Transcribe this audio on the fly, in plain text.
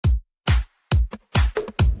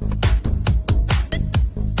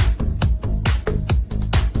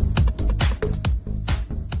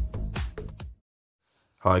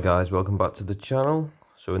Hi guys, welcome back to the channel.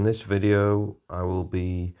 So in this video I will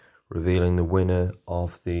be revealing the winner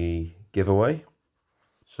of the giveaway.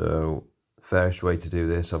 So fairest way to do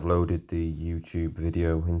this, I've loaded the YouTube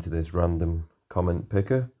video into this random comment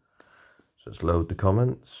picker. So let's load the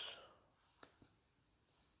comments.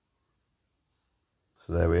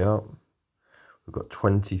 So there we are. We've got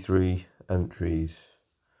 23 entries.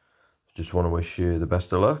 Just want to wish you the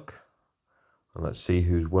best of luck. And let's see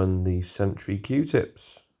who's won the Century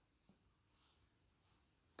Q-tips.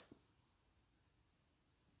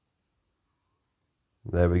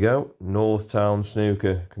 There we go, Northtown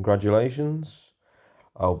Snooker, congratulations.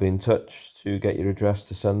 I'll be in touch to get your address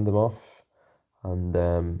to send them off.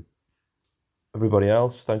 And everybody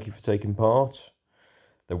else, thank you for taking part.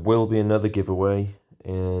 There will be another giveaway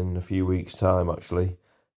in a few weeks' time actually.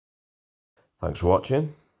 Thanks for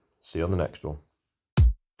watching, see you on the next one.